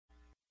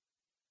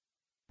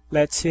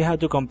Let's see how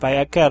to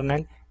compile a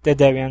kernel the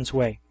Debian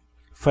way.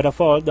 First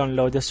of all,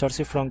 download the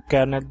sources from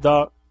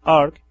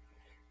kernel.org,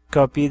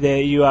 copy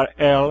the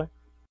URL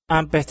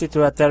and paste it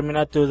to a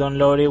terminal to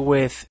download it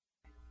with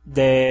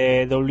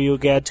the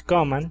wget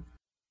command.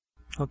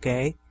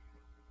 Okay,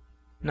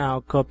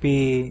 now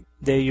copy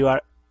the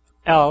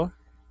URL.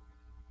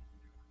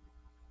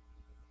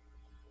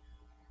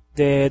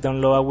 The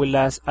download will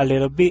last a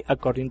little bit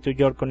according to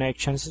your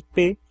connection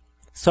speed,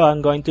 so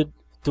I'm going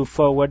to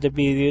forward the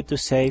video to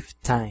save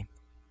time.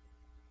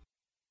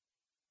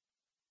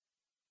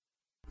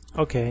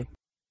 Okay,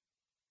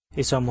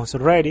 it's almost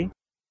ready.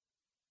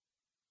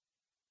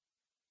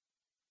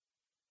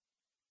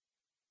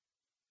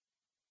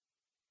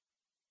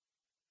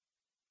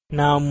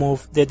 Now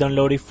move the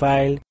downloaded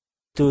file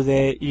to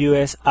the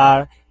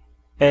USR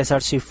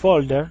src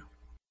folder.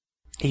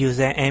 Use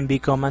the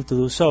mv command to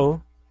do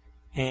so.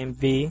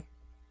 Mv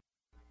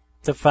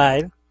the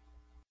file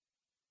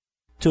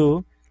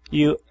to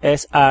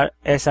USR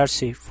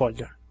src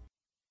folder.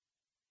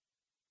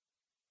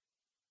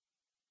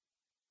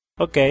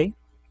 Okay.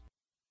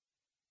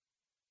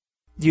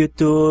 Due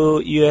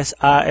to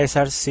USR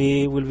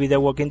src will be the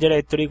working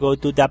directory, go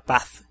to that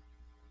path.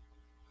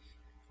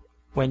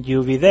 When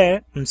you be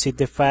there, unzip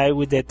the file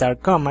with the tar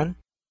command.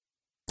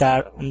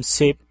 Tar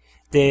unzip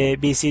the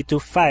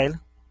bc2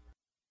 file,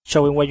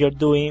 showing what you're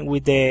doing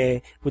with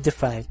the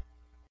file.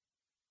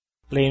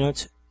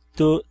 Linux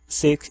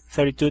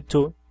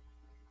 2.6.32.2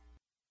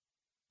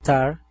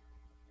 tar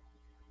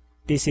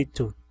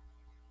bc2.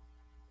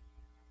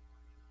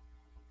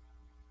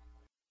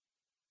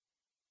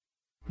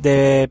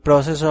 The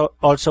process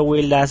also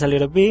will last a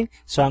little bit,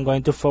 so I'm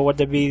going to forward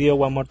the video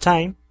one more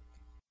time.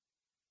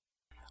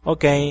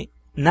 Okay,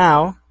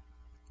 now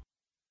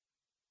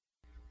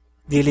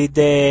delete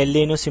the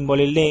Linux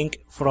symbolic link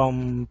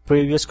from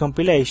previous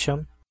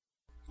compilation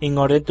in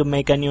order to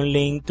make a new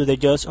link to the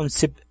just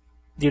unzip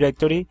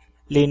directory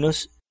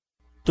Linux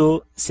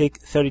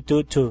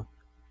 2.6.32.2.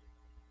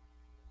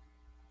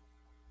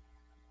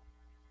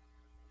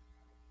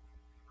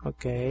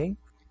 Okay.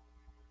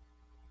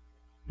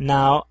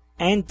 Now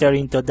enter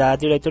into that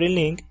directory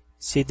link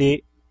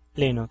cd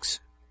linux.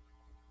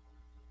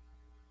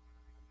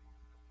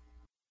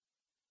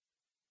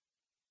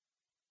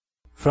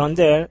 From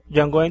there,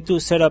 you're going to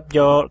set up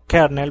your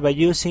kernel by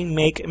using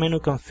make menu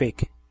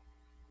config.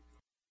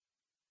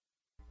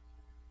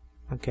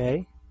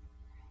 Okay.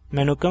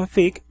 Menu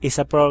config is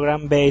a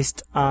program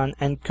based on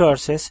end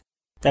courses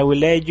that will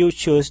let you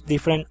choose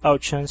different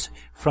options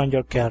from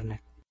your kernel.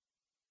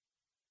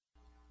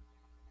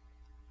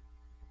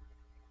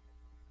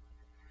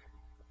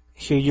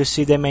 Here you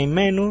see the main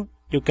menu.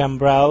 You can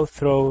browse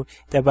through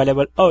the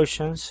available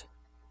options.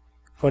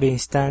 For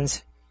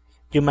instance,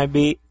 you might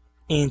be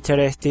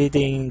interested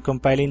in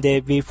compiling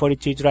the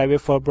V43 driver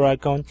for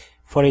Broadcom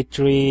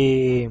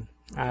 43,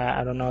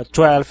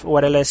 12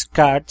 wireless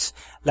cards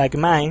like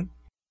mine.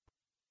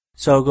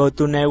 So go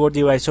to network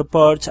device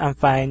supports and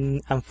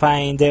find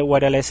the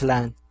wireless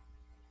LAN.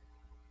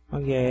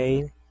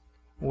 Okay,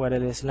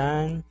 wireless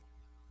LAN.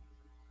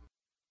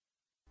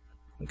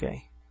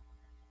 Okay.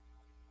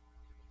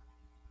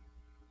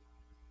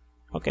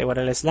 Okay,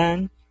 wireless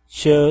LAN.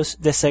 Choose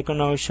the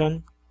second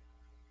option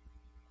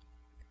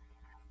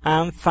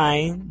and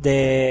find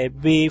the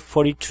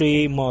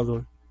V43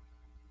 module.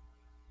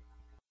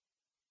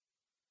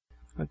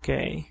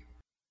 Okay.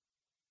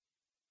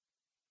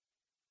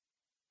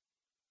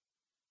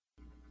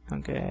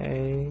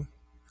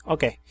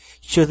 Okay.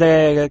 Choose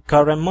the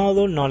current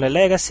module, not the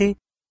legacy.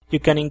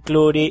 You can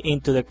include it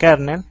into the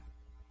kernel.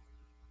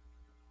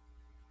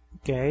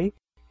 Okay.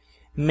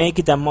 Make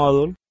it a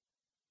module,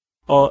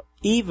 or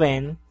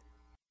even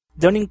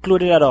don't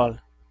include it at all.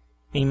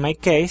 In my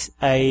case,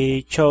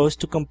 I chose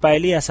to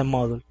compile it as a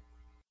module.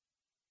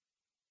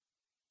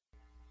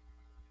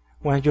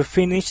 Once you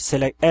finish,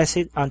 select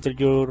exit until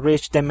you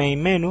reach the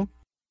main menu.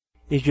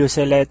 If you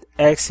select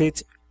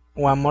exit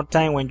one more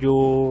time when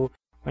you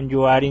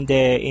are in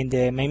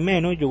the main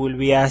menu, you will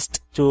be asked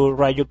to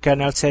write your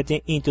kernel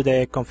setting into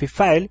the config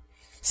file.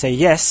 Say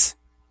yes.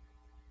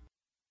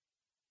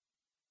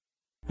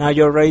 Now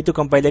you're ready to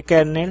compile the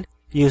kernel.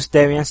 Use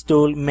Debian's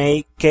tool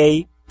make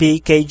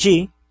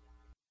pkg.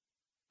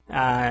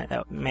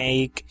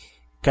 Make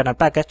kernel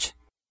package.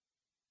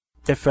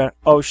 The first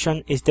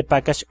option is the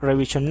package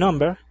revision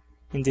number,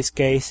 in this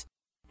case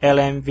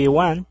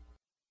lmv1.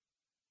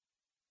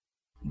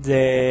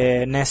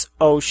 The next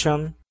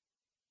option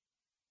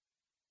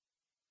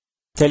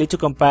tell it to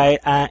compile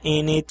an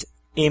init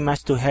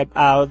image to help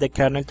out the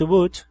kernel to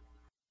boot.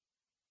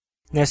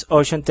 Next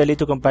option tell it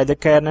to compile the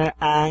kernel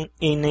and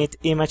init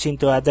image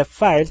into a dev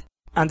file.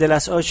 And the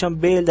last option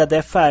build a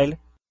dev file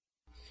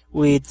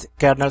with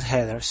kernel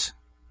headers.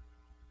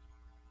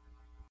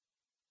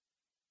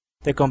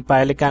 The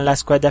compiler can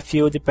last quite a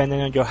few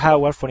depending on your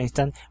hardware. For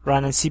instance,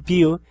 RAM and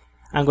CPU.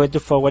 I'm going to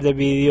forward the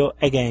video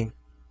again.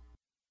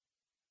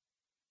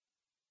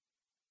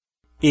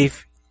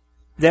 If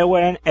there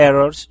weren't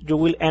errors, you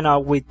will end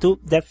up with 2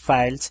 dev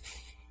files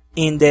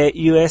in the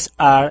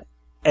USR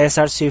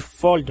src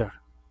folder.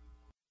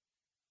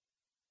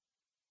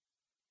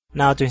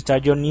 Now to install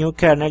your new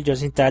kernel,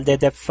 just install the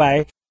deb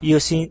file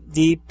using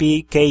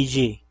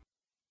dpkg.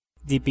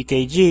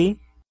 dpkg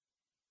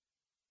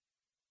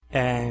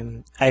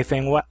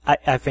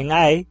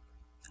 -i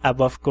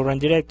above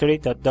current directory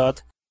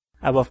dot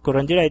above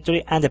current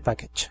directory and the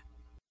package.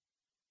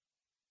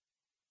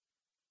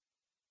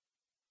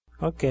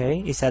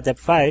 Okay, it's a deb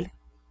file.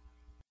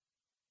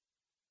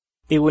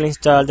 It will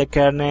install the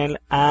kernel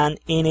and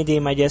init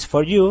images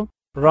for you,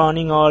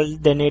 running all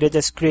the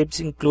needed scripts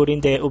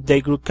including the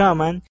update group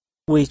command,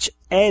 which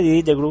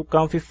edit the group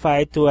config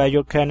file to add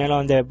your kernel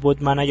on the boot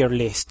manager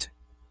list.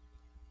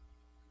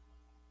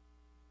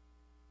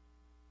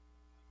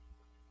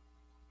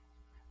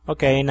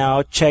 Okay,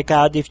 now check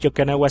out if your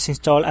kernel was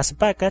installed as a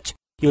package.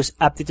 Use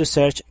aptitude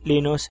search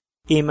Linux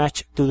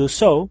image to do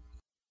so.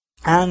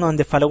 And on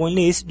the following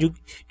list,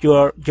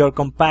 your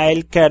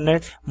compiled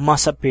kernel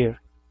must appear.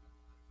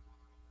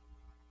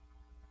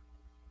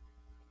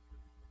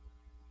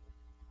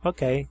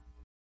 Okay,